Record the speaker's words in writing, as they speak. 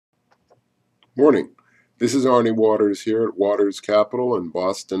Morning. This is Arnie Waters here at Waters Capital in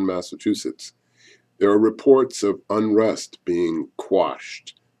Boston, Massachusetts. There are reports of unrest being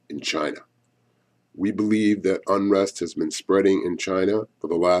quashed in China. We believe that unrest has been spreading in China for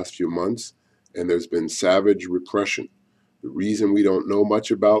the last few months, and there's been savage repression. The reason we don't know much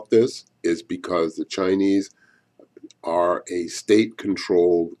about this is because the Chinese are a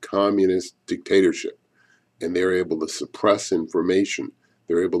state-controlled communist dictatorship, and they're able to suppress information.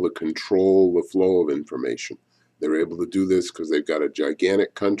 They're able to control the flow of information. They're able to do this because they've got a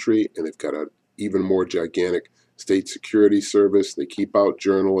gigantic country and they've got an even more gigantic state security service. They keep out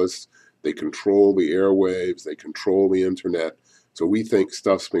journalists. They control the airwaves. They control the internet. So we think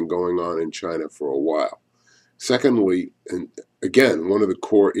stuff's been going on in China for a while. Secondly, and again, one of the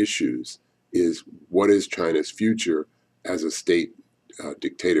core issues is what is China's future as a state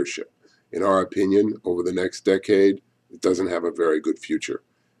dictatorship? In our opinion, over the next decade, it doesn't have a very good future.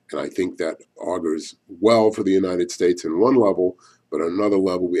 And I think that augurs well for the United States in one level, but on another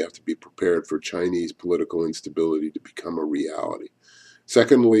level, we have to be prepared for Chinese political instability to become a reality.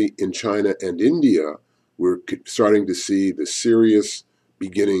 Secondly, in China and India, we're starting to see the serious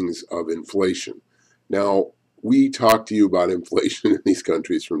beginnings of inflation. Now, we talk to you about inflation in these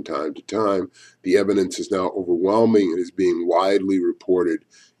countries from time to time. The evidence is now overwhelming and is being widely reported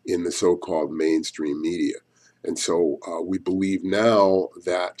in the so-called mainstream media. And so we believe now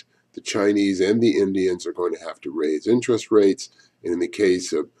that the Chinese and the Indians are going to have to raise interest rates. And in the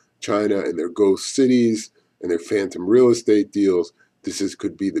case of China and their ghost cities and their phantom real estate deals,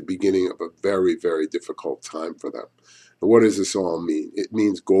 could be the beginning of a very, very difficult time for them. Now, what does this all mean? It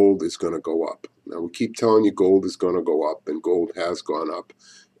means gold is going to go up. Now, we keep telling you gold is going to go up, and gold has gone up.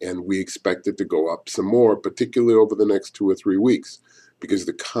 And we expect it to go up some more, particularly over the next 2 or 3 weeks, because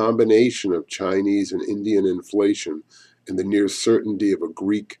the combination of Chinese and Indian inflation and the near certainty of a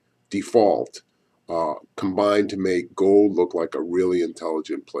Greek default combined to make gold look like a really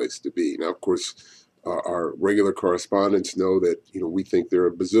intelligent place to be. Now, of course, our regular correspondents know that we think there are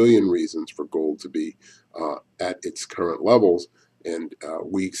a bazillion reasons for gold to be at its current levels, and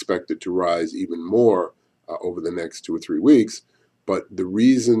we expect it to rise even more over the next 2 or 3 weeks. But the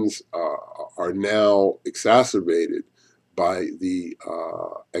reasons are now exacerbated by the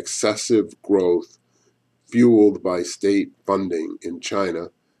excessive growth fueled by state funding in China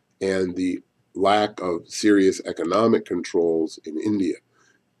and the lack of serious economic controls in India.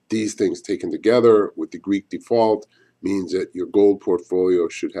 These things taken together with the Greek default means that your gold portfolio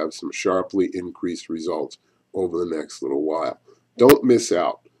should have some sharply increased results over the next little while. Don't miss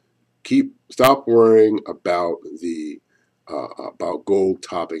out. Stop worrying about about gold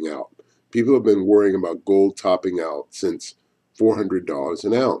topping out. People have been worrying about gold topping out since $400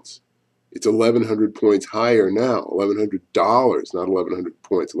 an ounce. It's 1,100 points higher now. $1,100, not 1,100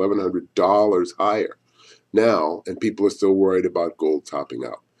 points. $1,100 higher now, and people are still worried about gold topping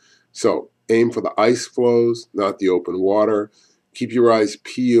out. So aim for the ice flows, not the open water. Keep your eyes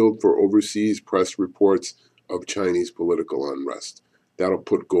peeled for overseas press reports of Chinese political unrest. That'll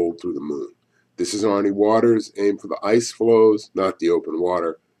put gold through the moon. This is Arnie Waters. Aim for the ice flows, not the open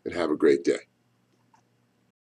water, and have a great day.